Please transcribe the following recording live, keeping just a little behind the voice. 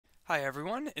Hi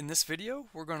everyone, in this video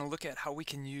we're going to look at how we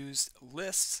can use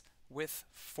lists with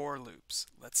for loops.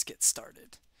 Let's get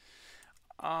started.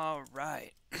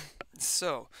 Alright,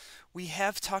 so we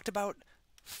have talked about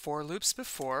for loops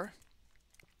before,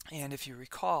 and if you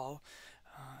recall,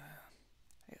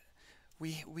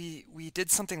 we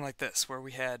did something like this where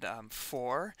we had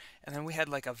for, and then we had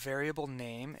like a variable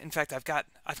name. In fact, I've got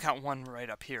one right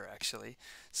up here actually.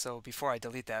 So before I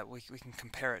delete that, we can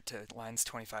compare it to lines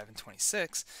 25 and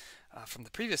 26 from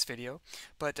the previous video.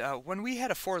 But when we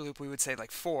had a for loop, we would say like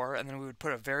for, and then we would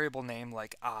put a variable name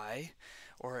like I,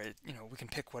 or we can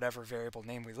pick whatever variable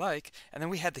name we like, and then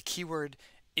we had the keyword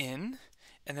in,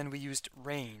 and then we used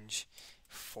range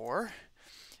for,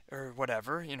 or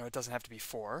whatever. It doesn't have to be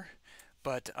for.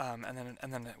 But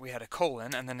and then we had a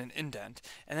colon and then an indent,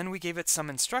 and then we gave it some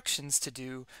instructions to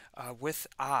do with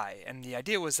I, and the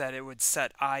idea was that it would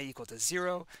set I equal to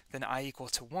 0, then I equal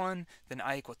to 1, then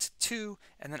I equal to 2,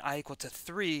 and then I equal to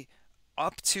 3,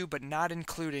 up to but not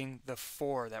including the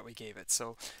for that we gave it.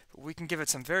 So we can give it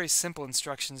some very simple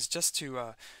instructions just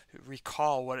to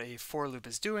recall what a for loop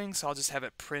is doing. So I'll just have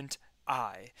it print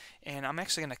I, and I'm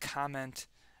actually going to comment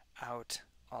out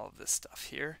all of this stuff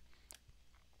here.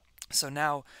 So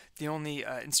now the only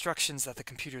instructions that the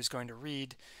computer is going to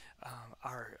read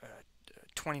are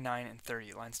 29 and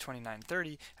 30, lines 29 and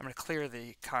 30. I'm going to clear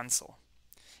the console.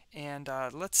 And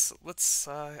let's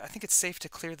I think it's safe to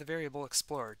clear the variable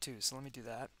explorer too, so let me do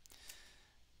that.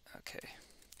 Okay,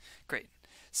 great.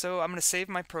 So I'm going to save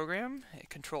my program,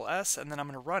 Control S, and then I'm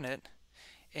going to run it.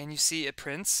 And you see it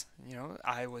prints,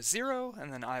 I was 0,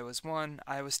 and then I was 1,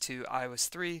 I was 2, I was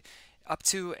 3, up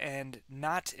to and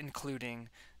not including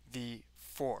the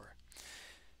for.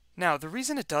 Now, the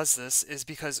reason it does this is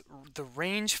because the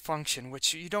range function,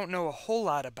 which you don't know a whole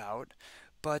lot about,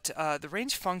 but the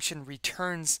range function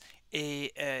returns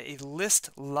a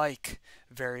list-like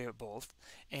variable,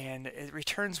 and it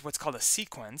returns what's called a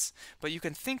sequence, but you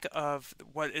can think of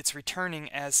what it's returning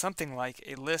as something like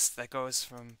a list that goes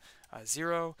from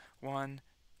 0, 1,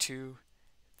 2,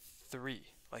 3,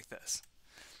 like this.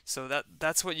 So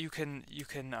that's what you can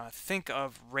think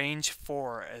of range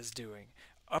for as doing,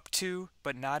 up to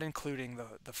but not including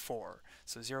the for.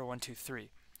 So 0, 1, 2,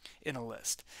 3 in a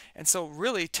list. And so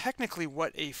really technically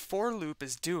what a for loop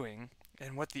is doing,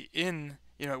 and what the in,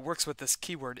 it works with this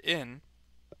keyword in.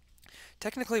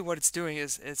 Technically what it's doing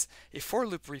is a for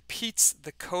loop repeats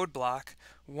the code block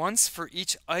once for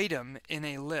each item in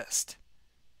a list.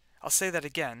 I'll say that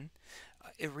again.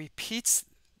 It repeats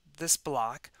this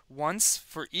block once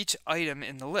for each item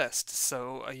in the list.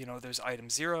 So there's item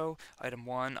 0, item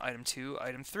 1, item 2,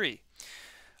 item 3.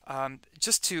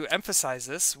 Just to emphasize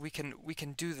this, we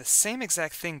can do the same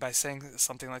exact thing by saying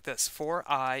something like this: for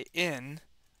I in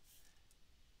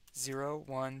 0,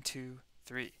 1, 2,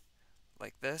 3,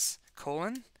 like this,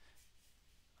 colon,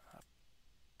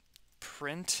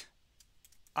 print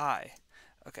I.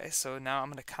 Okay, so now I'm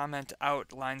going to comment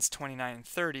out lines 29 and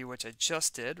 30, which I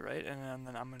just did, right? And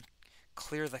then I'm going to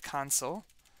clear the console.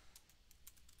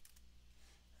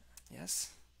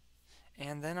 Yes.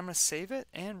 And then I'm going to save it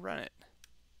and run it.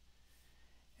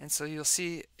 And so you'll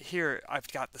see here I've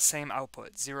got the same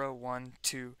output, 0, 1,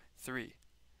 2, 3.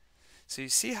 So you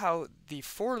see how the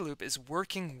for loop is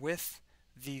working with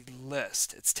the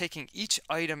list. It's taking each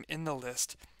item in the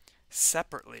list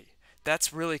separately.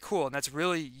 That's really cool, and that's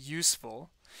really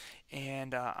useful.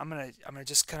 And I'm gonna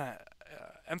just kind of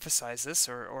emphasize this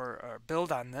or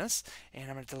build on this, and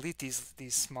I'm gonna delete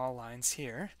these small lines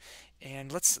here.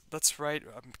 And let's write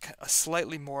a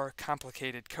slightly more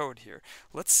complicated code here.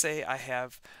 Let's say I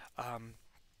have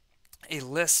a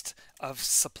list of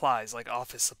supplies, like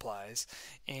office supplies,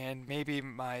 and maybe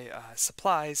my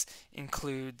supplies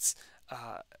includes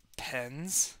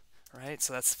pens, right?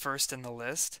 So that's first in the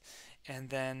list.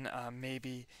 And then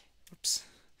maybe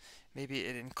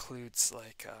it includes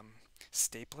like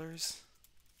staplers,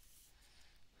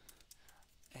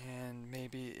 and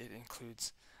maybe it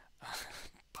includes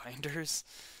binders,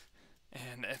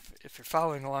 and if you're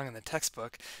following along in the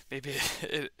textbook, maybe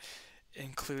it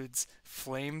includes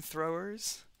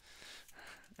flamethrowers,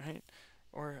 right?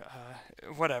 Or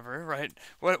whatever, right?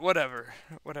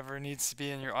 Whatever needs to be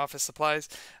in your office supplies,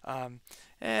 and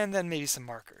then maybe some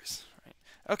markers.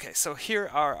 Okay, so here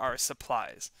are our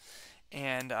supplies,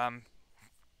 and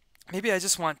maybe I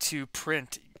just want to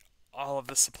print all of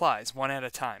the supplies one at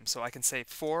a time. So I can say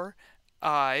for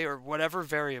I, or whatever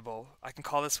variable, I can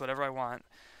call this whatever I want,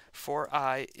 for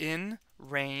I in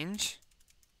range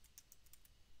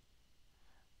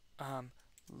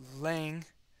lang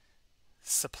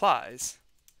supplies,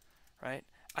 right?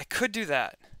 I could do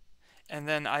that, and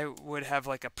then I would have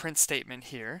like a print statement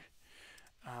here.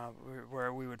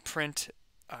 where we would print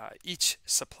each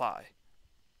supply.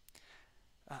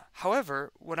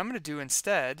 However, what I'm going to do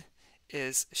instead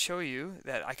is show you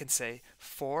that I can say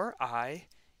for I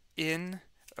in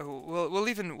we'll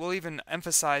even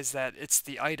emphasize that it's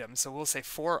the item. So we'll say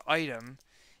for item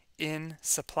in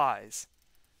supplies,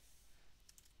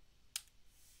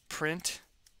 print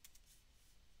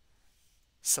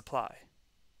supply.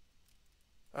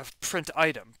 Print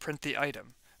item, print the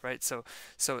item, right? So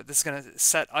this is going to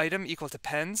set item equal to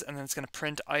pens, and then it's going to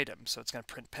print item. So it's going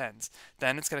to print pens.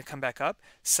 Then it's going to come back up,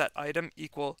 set item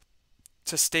equal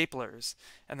to staplers,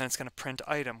 and then it's going to print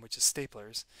item, which is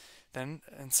staplers, then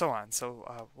and so on.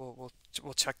 So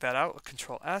we'll check that out.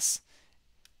 Control S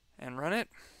and run it,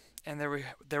 and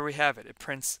there we have it. It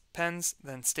prints pens,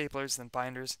 then staplers, then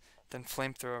binders, then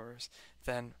flamethrowers,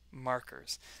 then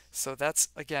markers. So that's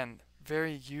again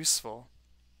very useful.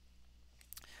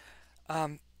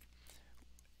 And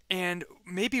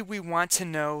maybe we want to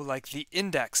know like the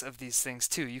index of these things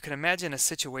too. You can imagine a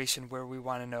situation where we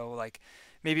want to know like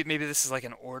maybe this is like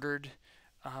an ordered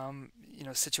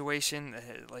situation,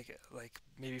 like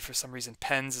maybe for some reason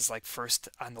pens is like first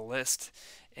on the list,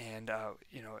 and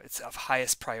it's of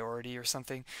highest priority or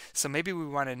something. So maybe we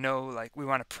want to know, like we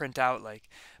want to print out like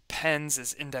pens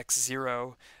is index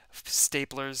 0,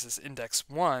 staplers is index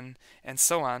 1, and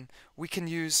so on. We can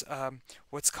use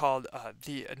what's called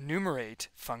the enumerate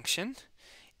function.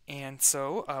 And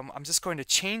so I'm just going to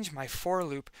change my for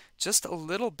loop just a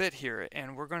little bit here,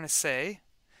 and we're going to say,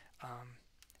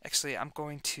 actually I'm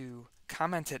going to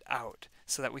comment it out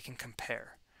so that we can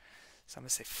compare. So I'm going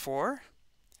to say for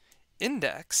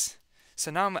index. So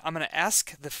now I'm going to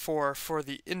ask the for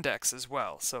the index as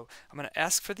well. So I'm going to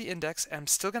ask for the index, and I'm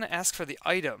still going to ask for the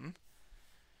item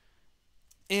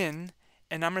in,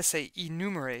 and I'm going to say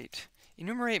enumerate.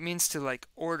 Enumerate means to like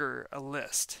order a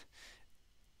list.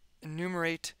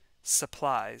 Enumerate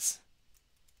supplies.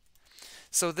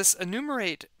 So this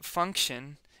enumerate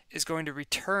function is going to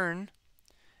return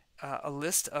a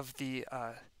list of the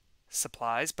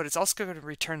supplies, but it's also going to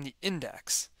return the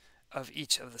index of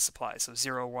each of the supplies. So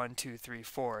 0, 1, 2, 3,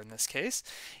 4 in this case.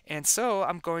 And so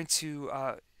I'm going to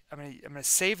I'm going to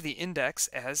save the index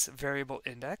as variable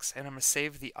index, and I'm going to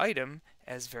save the item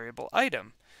as variable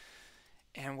item.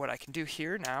 And what I can do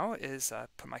here now is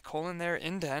put my colon there,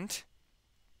 indent,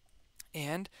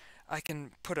 and I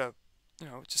can put a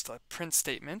just a print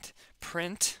statement,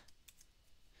 print,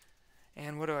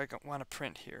 and what do I want to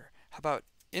print here? How about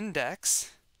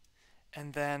index,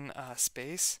 and then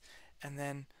space, and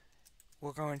then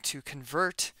we're going to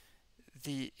convert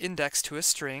the index to a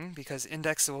string, because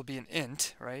index will be an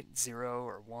int, right? 0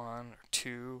 or 1 or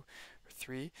 2 or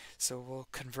 3. So we'll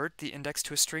convert the index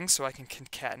to a string so I can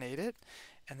concatenate it,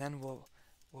 and then we'll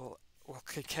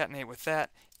concatenate with that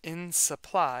in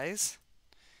supplies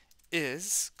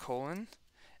is colon,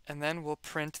 and then we'll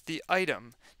print the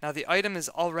item. Now the item is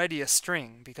already a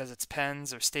string because it's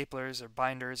pens or staplers or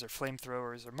binders or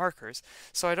flamethrowers or markers,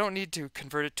 so I don't need to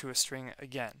convert it to a string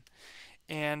again.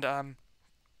 And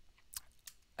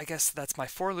I guess that's my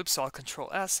for loop, so I'll Control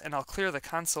S and I'll clear the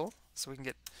console so we can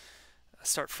get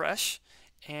start fresh,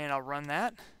 and I'll run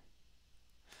that.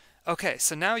 Okay,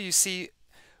 so now you see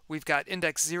we've got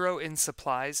index 0 in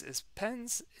supplies is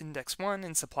pens, index 1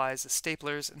 in supplies is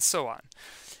staplers, and so on.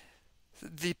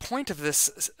 The point of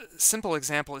this simple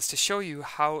example is to show you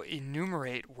how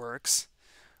enumerate works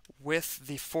with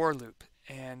the for loop.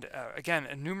 And again,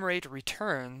 enumerate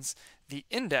returns the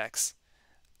index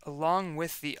along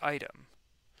with the item.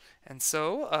 And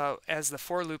so as the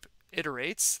for loop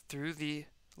iterates through the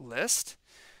list,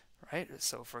 right?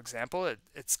 So for example,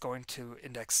 it's going to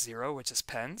index 0, which is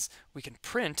pens. We can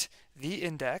print the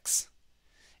index,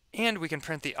 and we can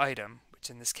print the item, which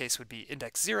in this case would be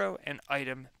index 0 and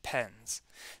item pens.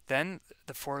 Then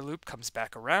the for loop comes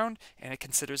back around, and it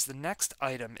considers the next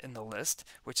item in the list,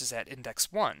 which is at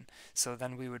index 1. So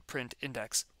then we would print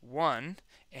index 1,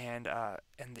 and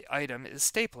the item is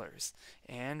staplers.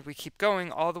 And we keep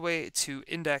going all the way to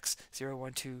index 0,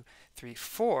 1, 2, 3,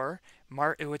 4,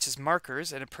 which is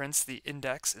markers, and it prints the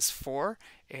index is 4,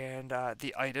 and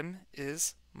the item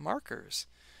is markers.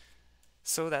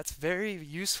 So that's very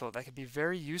useful. That could be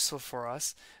very useful for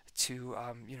us to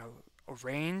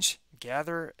arrange,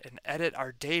 gather, and edit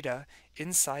our data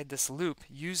inside this loop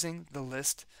using the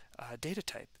list data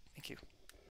type. Thank you.